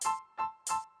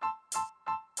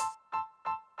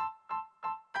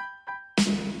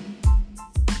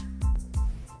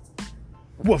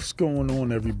What's going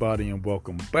on, everybody, and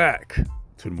welcome back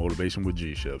to the Motivation with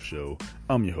G Chef show.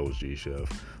 I'm your host, G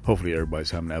Chef. Hopefully, everybody's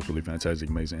having an absolutely fantastic,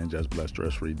 amazing, and just blessed,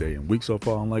 stress-free day and week so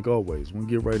far. And like always, we'll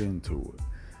get right into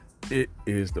it. It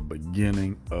is the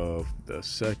beginning of the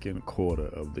second quarter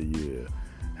of the year.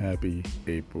 Happy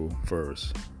April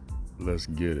 1st. Let's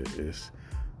get it. It's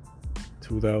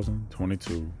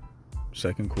 2022,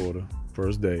 second quarter,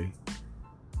 first day.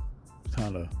 It's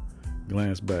time to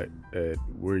glance back at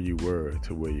where you were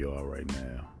to where you are right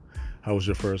now. How was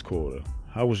your first quarter?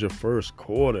 How was your first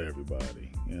quarter,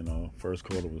 everybody? First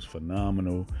quarter was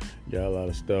phenomenal. Got a lot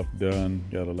of stuff done.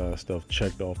 Got a lot of stuff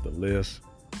checked off the list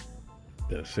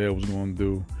that I said I was going to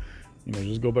do.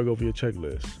 Just go back over your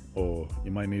checklist, or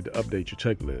you might need to update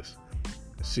your checklist.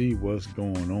 See what's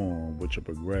going on with your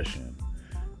progression.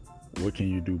 What can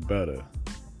you do better?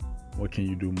 What can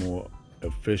you do more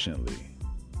efficiently?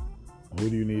 Who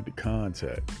do you need to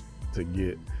contact to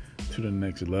get to the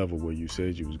next level where you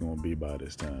said you was going to be by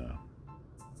this time?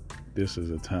 This is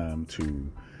a time to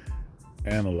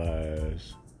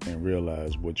analyze and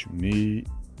realize what you need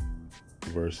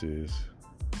versus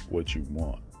what you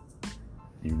want.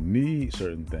 You need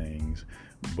certain things,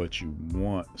 but you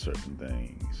want certain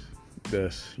things.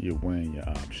 That's you're weighing your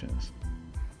options.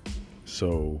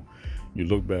 So you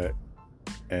look back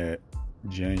at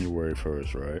January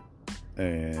 1st, right?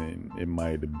 And it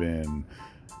might have been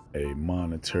a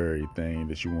monetary thing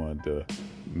that you wanted to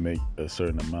make a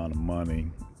certain amount of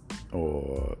money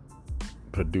or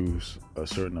produce a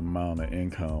certain amount of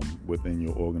income within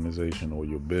your organization or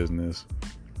your business,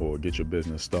 or get your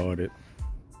business started.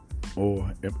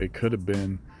 Or it could have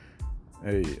been,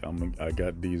 hey, I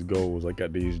got these goals, I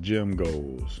got these gym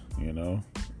goals,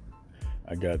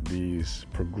 I got these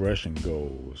progression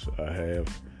goals. I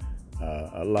have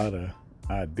a lot of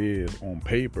ideas on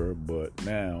paper, but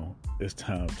now it's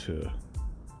time to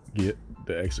get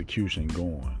the execution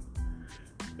going.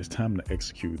 It's time to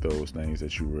execute those things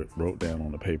that you wrote down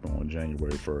on the paper on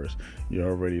January 1st. You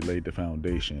already laid the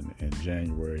foundation in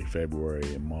January,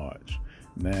 February, and March.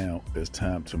 Now it's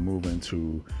time to move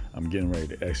into, I'm getting ready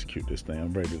to execute this thing.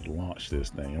 I'm ready to launch this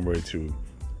thing. I'm ready to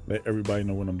let everybody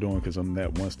know what I'm doing, because I'm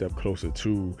that one step closer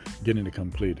to getting it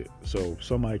completed. So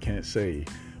somebody can't say,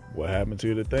 what happened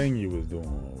to the thing you was doing?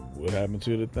 What happened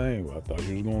to the thing? Well, I thought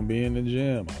you was going to be in the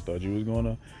gym. I thought you was going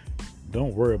to...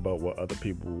 Don't worry about what other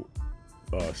people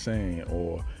are saying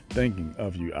or thinking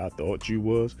of you. I thought you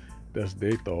was. That's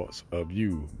their thoughts of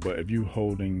you. But if you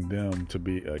holding them to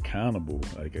be accountable,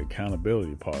 like an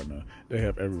accountability partner, they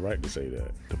have every right to say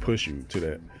that, to push you to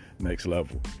that next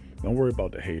level. Don't worry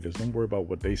about the haters. Don't worry about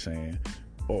what they saying.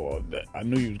 Or I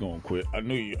knew you was going to quit. I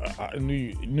knew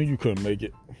you couldn't make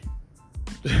it.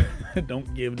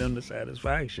 Don't give them the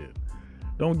satisfaction.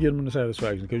 Don't give them the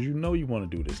satisfaction, because you want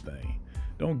to do this thing.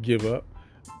 Don't give up.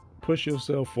 Push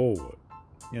yourself forward.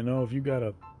 If you got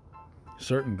a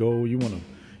certain goal, you're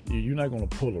not going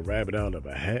to pull a rabbit out of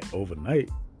a hat overnight.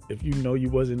 If you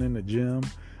wasn't in the gym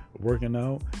working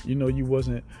out, you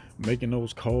wasn't making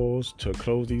those calls to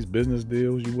close these business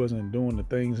deals, you wasn't doing the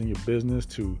things in your business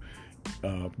to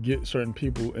get certain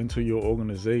people into your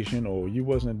organization, or you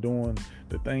wasn't doing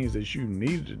the things that you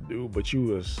needed to do, but you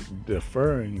was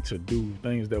deferring to do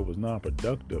things that was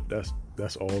non-productive,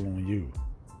 that's all on you.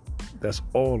 That's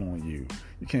all on you.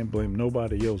 You can't blame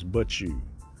nobody else but you.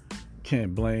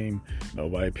 Can't blame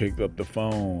nobody picked up the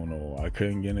phone, or I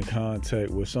couldn't get in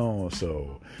contact with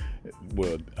so-and-so.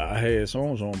 Well, I had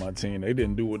so-and-so on my team, they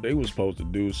didn't do what they were supposed to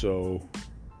do, so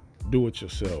do it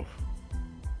yourself.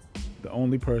 The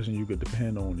only person you could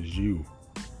depend on is you.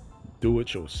 Do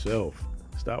it yourself.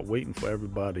 Stop waiting for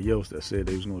everybody else that said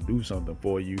they was going to do something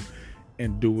for you,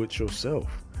 and do it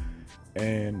yourself.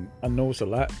 And I know it's a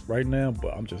lot right now,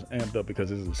 but I'm just amped up because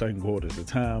it's the second quarter. It's the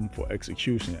time for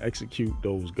execution. Execute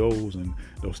those goals and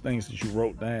those things that you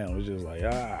wrote down. It's just like,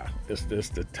 it's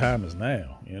the time is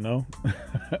now, I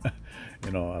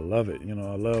love it.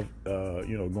 I love,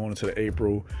 going into the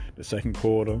April, the second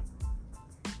quarter.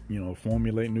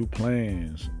 Formulate new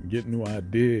plans, get new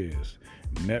ideas,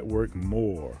 network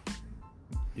more.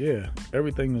 Yeah,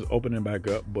 everything is opening back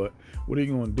up, but what are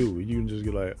you going to do? You can just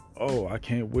get like, oh, I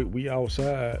can't wait. We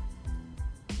outside.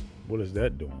 What is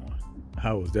that doing?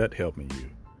 How is that helping you?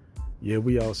 Yeah,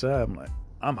 we outside. I'm like,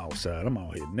 I'm outside. I'm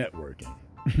out here networking.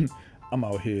 I'm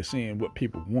out here seeing what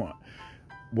people want.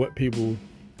 What people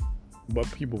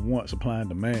want, supply and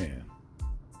demand.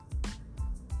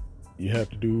 You have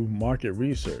to do market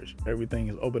research. Everything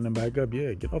is opening back up.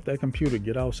 Yeah, get off that computer,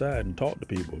 get outside and talk to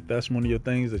people. If that's one of your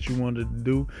things that you wanted to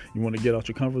do, you want to get out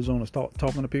your comfort zone and start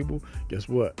talking to people, guess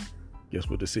what? Guess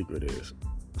what the secret is?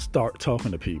 start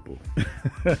talking to people.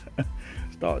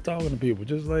 Start talking to people.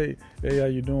 Just like, hey, how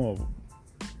you doing?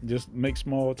 Just make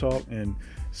small talk and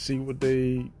see what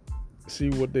they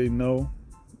know.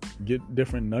 Get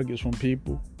different nuggets from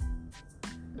people.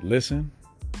 Listen.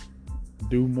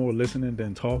 Do more listening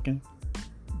than talking.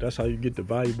 That's how you get the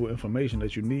valuable information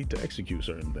that you need to execute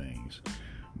certain things.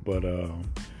 But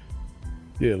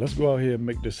yeah, let's go out here and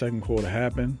make the second quarter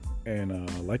happen.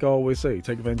 And like I always say,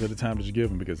 take advantage of the time that you're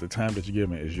given, because the time that you're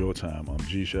given is your time. I'm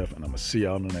G Chef, and I'm going to see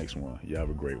y'all in the next one. You have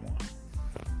a great one.